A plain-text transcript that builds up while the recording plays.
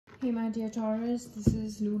Hey my dear Taurus, this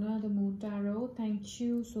is Luna the Moon Tarot. Thank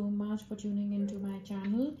you so much for tuning into my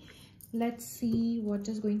channel. Let's see what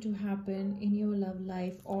is going to happen in your love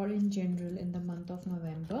life or in general in the month of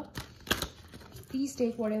November. Please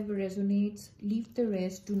take whatever resonates, leave the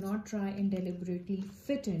rest. Do not try and deliberately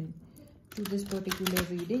fit in to this particular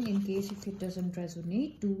reading. In case if it doesn't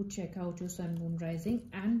resonate, do check out your Sun, Moon, Rising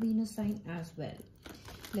and Venus sign as well.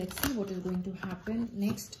 Let's see what is going to happen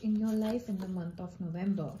next in your life in the month of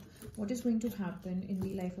November. What is going to happen in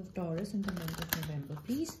the life of Taurus in the month of November?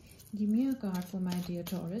 Please give me a card for my dear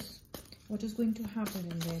Taurus. What is going to happen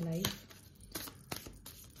in their life?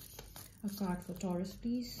 A card for Taurus,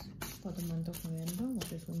 please, for the month of November. What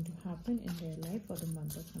is going to happen in their life for the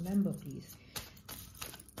month of November, please?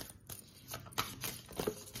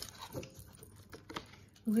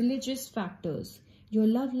 Religious factors. Your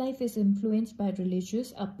love life is influenced by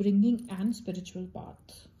religious upbringing and spiritual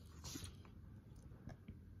path.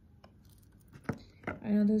 I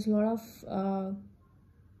know there's a lot of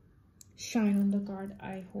shine on the card.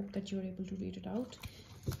 I hope that you're able to read it out.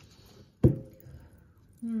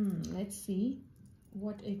 Let's see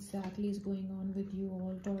what exactly is going on with you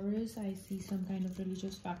all, Taurus. I see some kind of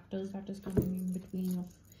religious factors that is coming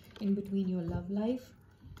in between your love life.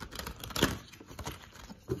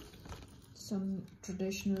 Some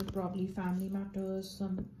traditional, probably family matters.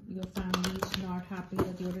 Your family is not happy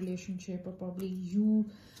with your relationship, or probably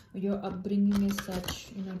your upbringing is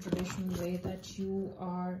such in a traditional way that you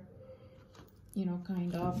are,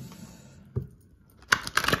 kind of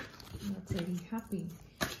not really happy.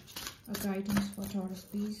 A guidance for Taurus,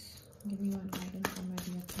 please. Give me one guidance for my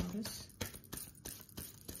dear Taurus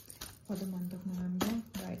for the month of November.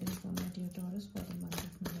 Guidance for my dear Taurus for the month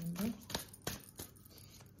of November.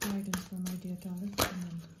 Guidance for my dear Taurus for the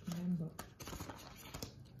month of November.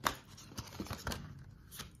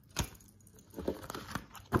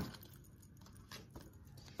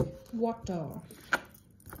 Water.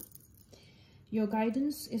 Your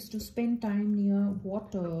guidance is to spend time near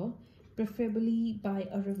water, preferably by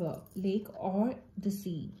a river, lake or the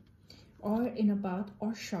sea, or in a bath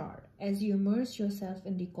or shower. As you immerse yourself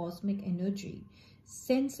in the cosmic energy,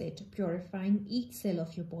 sense it purifying each cell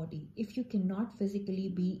of your body. If you cannot physically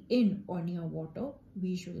be in or near water,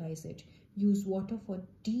 visualize it. Use water for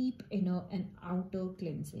deep inner and outer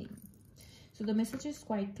cleansing. So the message is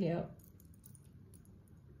quite clear,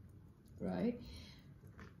 right?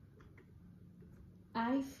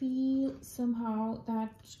 I feel somehow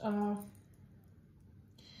that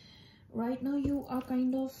right now you are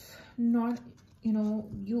kind of not,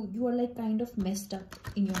 you are like kind of messed up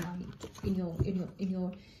in your mind,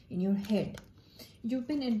 in your head. You've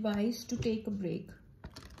been advised to take a break,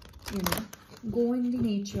 go in the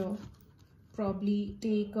nature, probably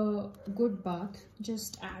take a good bath,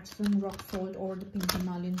 just add some rock salt or the pink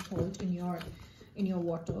Himalayan salt in your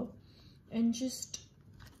water, and just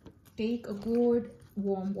take a good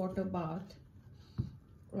warm water bath,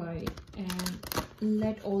 right? And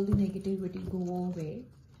let all the negativity go away.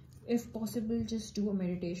 If possible, just do a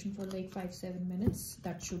meditation for like 5-7 minutes.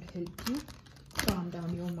 That should help you calm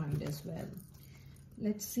down your mind as well.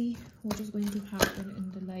 Let's see what is going to happen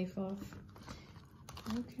in the life of,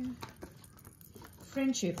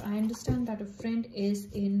 friendship. I understand that a friend is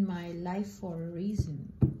in my life for a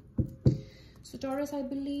reason. So Taurus, I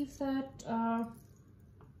believe that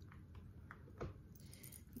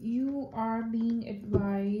you are being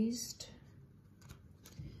advised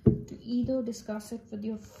to either discuss it with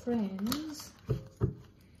your friends,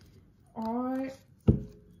 or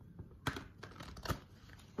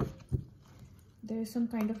there is some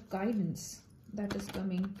kind of guidance that is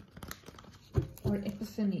coming, or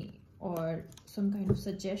epiphany, or some kind of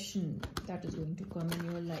suggestion that is going to come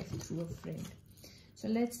in your life through a friend. So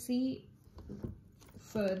let's see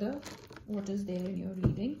further what is there in your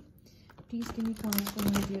reading. Please give me cards for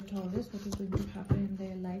my dear Taurus. What is going to happen in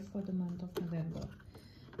their life for the month of November?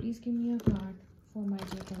 Please give me a card for my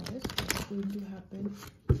dear Taurus. What is going to happen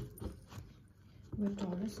with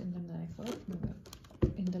Taurus in the life of November?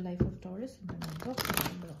 In the life of Taurus in the month of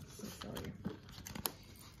November. So sorry.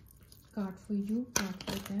 Card for you, card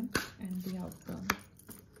for them, and the outcome.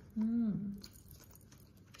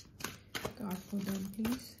 Card for them,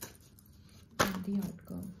 please, and the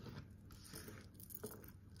outcome.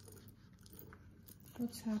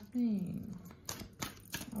 What's happening?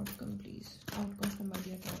 Outcome, please. Outcome for my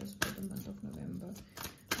dear Taurus for the month of November.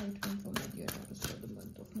 Outcome for my dear Taurus for the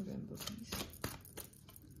month of November, please.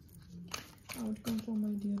 Outcome for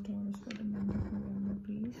my dear Taurus for the month of November,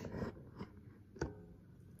 please.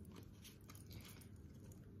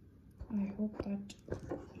 I hope that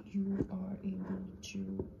you are able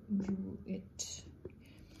to view it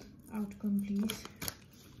outcome, please.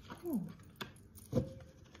 Oh.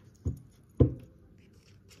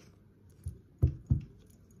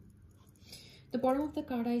 The bottom of the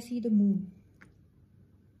card, I see the moon.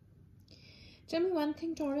 Tell me one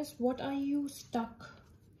thing, Taurus. What are you stuck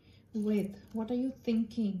with? What are you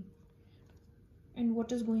thinking? And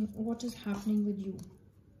what is happening with you?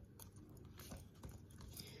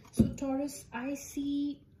 So Taurus, I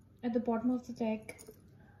see at the bottom of the deck,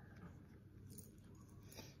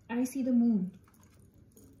 I see the moon.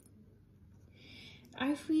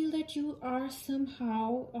 I feel that you are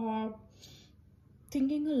somehow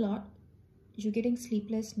thinking a lot. You're getting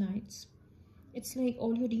sleepless nights. It's like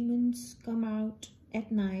all your demons come out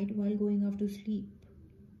at night while going off to sleep,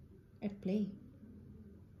 at play.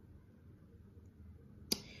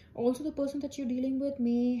 Also, the person that you're dealing with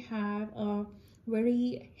may have a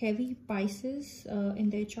very heavy Pisces in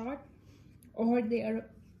their chart, or their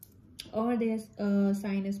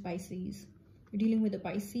sign is Pisces. You're dealing with a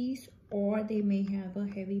Pisces, or they may have a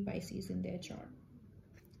heavy Pisces in their chart.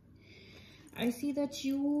 I see that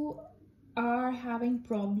you are having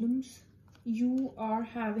problems, you are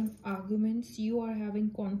having arguments, you are having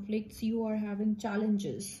conflicts, you are having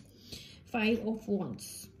challenges. 5 of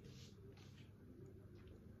Wands.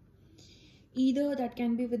 Either that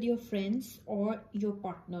can be with your friends or your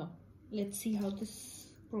partner. Let's see how this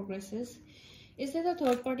progresses. Is there a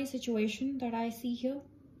third party situation that I see here?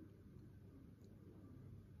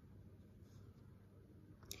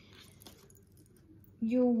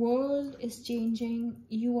 Your world is changing,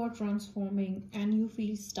 you are transforming, and you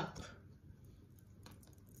feel stuck.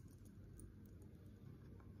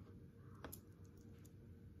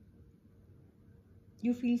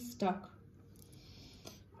 You feel stuck.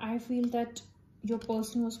 I feel that your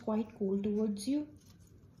person was quite cold towards you.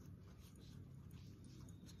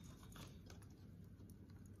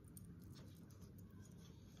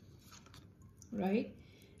 Right?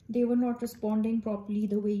 They were not responding properly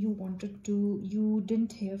the way you wanted to. You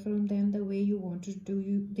didn't hear from them the way you wanted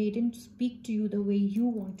to. They didn't speak to you the way you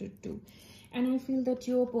wanted to. And I feel that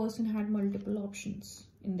your person had multiple options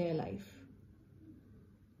in their life.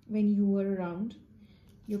 When you were around,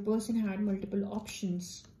 your person had multiple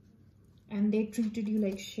options. And they treated you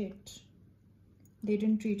like shit. They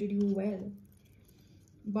didn't treated you well.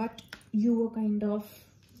 But you were kind of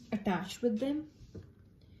attached with them.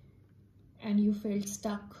 And you felt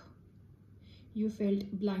stuck. You felt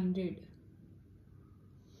blinded.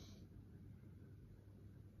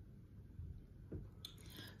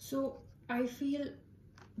 So I feel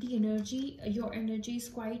the energy, your energy is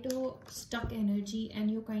quite a stuck energy, and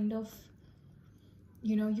you kind of,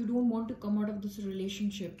 you don't want to come out of this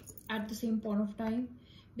relationship. At the same point of time,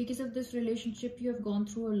 because of this relationship, you have gone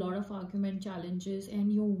through a lot of argument challenges,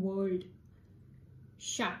 and your world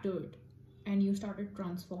shattered, and you started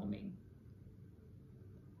transforming.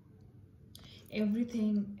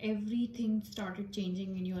 Everything started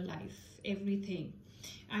changing in your life. Everything.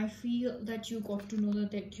 I feel that you got to know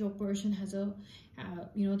that your person has a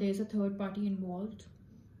there's a third party involved.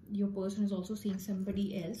 Your person is also seeing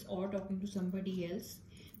somebody else or talking to somebody else,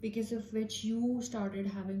 because of which you started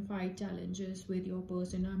having fight challenges with your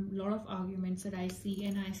person. A lot of arguments that I see,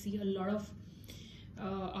 and I see a lot of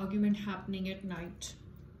argument happening at night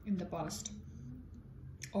in the past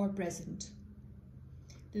or present.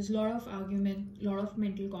 There's a lot of argument, a lot of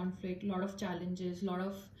mental conflict, a lot of challenges, a lot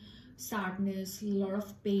of sadness, a lot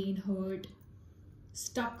of pain, hurt,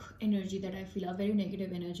 stuck energy that I feel, a very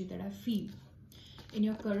negative energy that I feel. In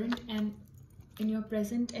your current and in your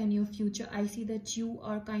present and your future, I see that you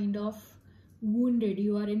are kind of wounded,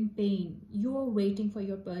 you are in pain, you are waiting for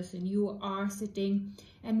your person, you are sitting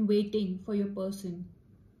and waiting for your person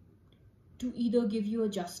to either give you a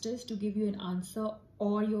justice, to give you an answer,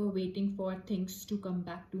 or you're waiting for things to come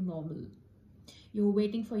back to normal. You're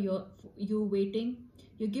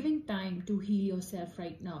giving time to heal yourself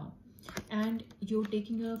right now, and you're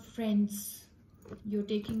taking your friends, you're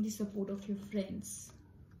taking the support of your friends,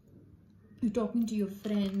 you're talking to your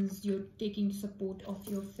friends, you're taking support of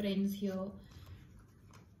your friends here,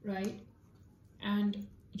 right? And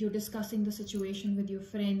you're discussing the situation with your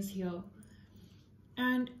friends here,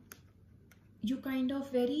 and you kind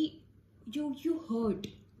of you hurt,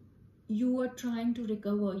 you are trying to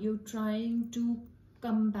recover, you're trying to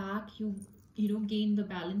come back, you gain the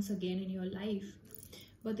balance again in your life.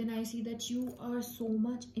 But then I see that you are so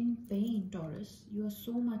much in pain, Taurus. You are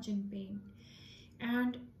so much in pain,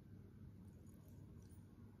 and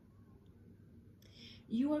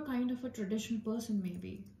you are kind of a traditional person,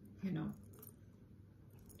 maybe,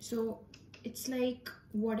 so it's like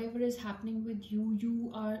whatever is happening with you,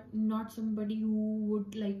 you are not somebody who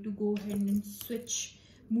would like to go ahead and switch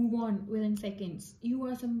move on within seconds. You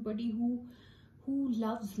are somebody who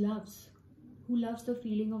loves who loves the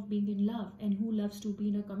feeling of being in love, and who loves to be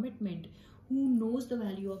in a commitment, who knows the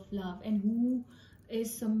value of love, and who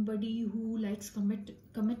is somebody who likes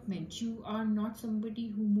commitment. You are not somebody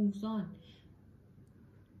who moves on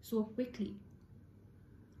so quickly,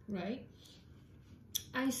 right?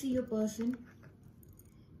 I see a person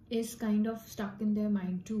is kind of stuck in their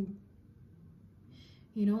mind too.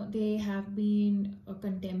 You know, they have been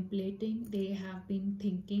contemplating, they have been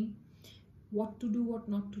thinking what to do, what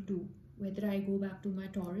not to do, whether I go back to my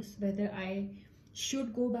Taurus, whether I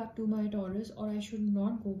should go back to my Taurus or I should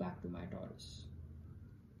not go back to my Taurus,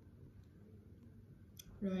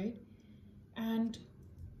 right? And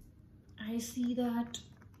I see that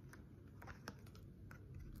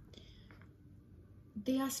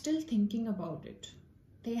they are still thinking about it.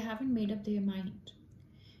 They haven't made up their mind.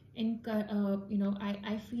 And you know,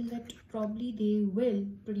 I feel that probably they will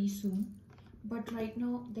pretty soon, but right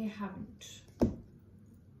now they haven't.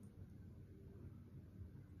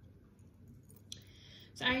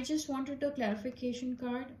 So I just wanted a clarification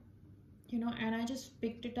card, you know, and I just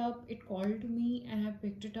picked it up. It called me and I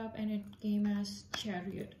picked it up and it came as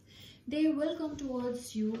Chariot. They will come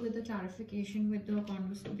towards you with the clarification, with the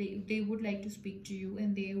conversation. They would like to speak to you,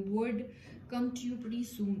 and they would come to you pretty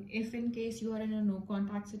soon. If in case you are in a no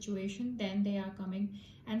contact situation, then they are coming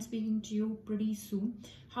and speaking to you pretty soon.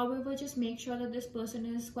 However, just make sure that this person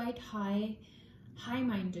is quite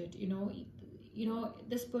high-minded. You know,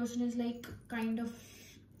 this person is like kind of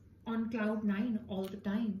on cloud 9 all the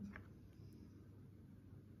time.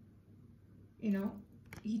 You know,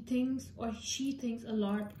 he thinks or she thinks a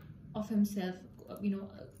lot of himself, you know,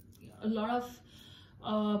 a lot of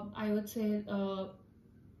I would say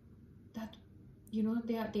that, you know,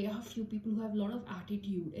 there are few people who have a lot of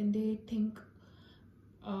attitude and they think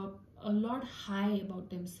a lot high about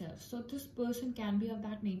themselves. So this person can be of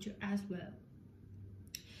that nature as well.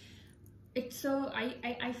 It's a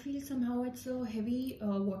I feel somehow it's a heavy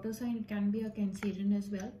water sign. It can be a Cancerian as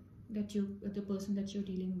well, that the person that you're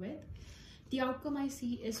dealing with. The outcome I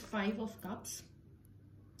see is 5 of Cups.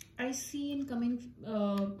 I see in coming,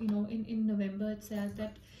 you know, in November itself,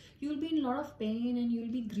 that you'll be in a lot of pain and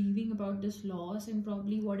you'll be grieving about this loss, and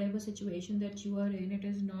probably whatever situation that you are in, it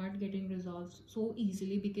is not getting resolved so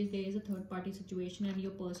easily because there is a third party situation, and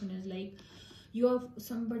your person is like, you are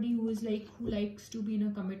somebody who is like, who likes to be in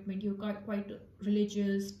a commitment. You're quite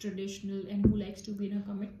religious, traditional, and who likes to be in a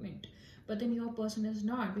commitment. But then your person is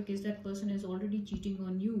not, because that person is already cheating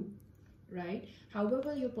on you, right?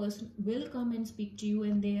 However, your person will come and speak to you,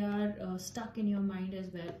 and they are stuck in your mind as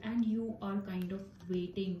well, and you are kind of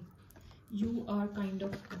waiting. You are kind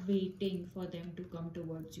of waiting for them to come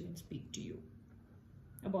towards you and speak to you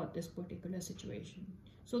about this particular situation.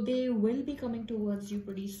 So they will be coming towards you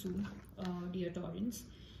pretty soon, dear Taurans.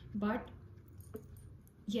 But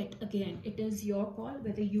yet again, it is your call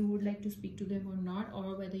whether you would like to speak to them or not,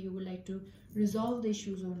 or whether you would like to resolve the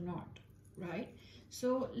issues or not, right?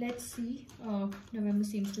 So let's see. November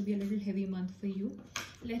seems to be a little heavy month for you.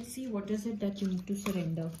 Let's see, what is it that you need to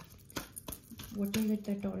surrender? What is it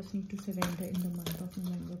that Taurus need to surrender in the month of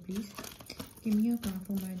November, please? Give me a card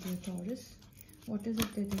for my dear Taurus. What is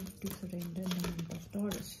it that they need to surrender in the month of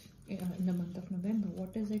Taurus? In the month of November,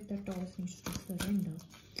 what is it that Taurus needs to surrender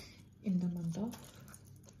in the month of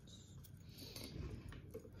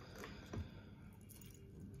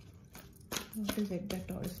What is it that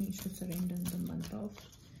Taurus needs to surrender in the month of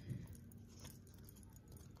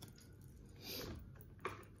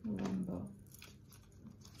November?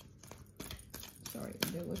 Sorry,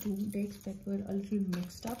 there were 2 dates that were a little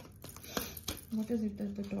mixed up. What is it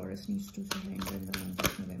that the Taurus needs to surrender in the month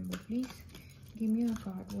of November, please? Give me a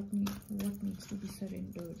card. What needs to be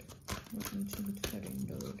surrendered? What needs to be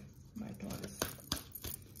surrendered by Taurus?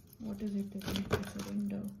 What is it that you need to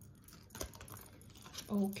surrender?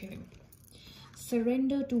 Okay.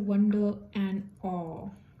 Surrender to wonder and awe.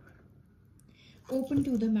 Open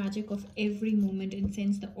to the magic of every moment and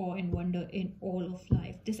sense the awe and wonder in all of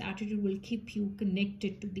life. This attitude will keep you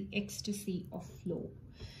connected to the ecstasy of flow.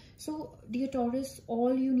 So, dear Taurus,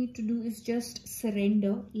 all you need to do is just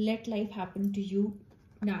surrender. Let life happen to you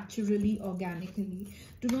naturally, organically.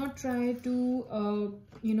 Do not try to,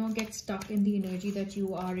 you know, get stuck in the energy that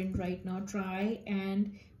you are in right now. Try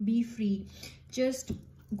and be free. Just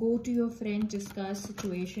go to your friends, discuss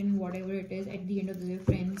situation, whatever it is. At the end of the day,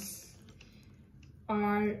 friends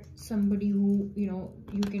are somebody who, you know,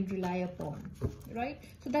 you can rely upon, right?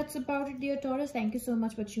 So that's about it, dear Taurus. Thank you so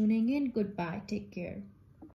much for tuning in. Goodbye. Take care.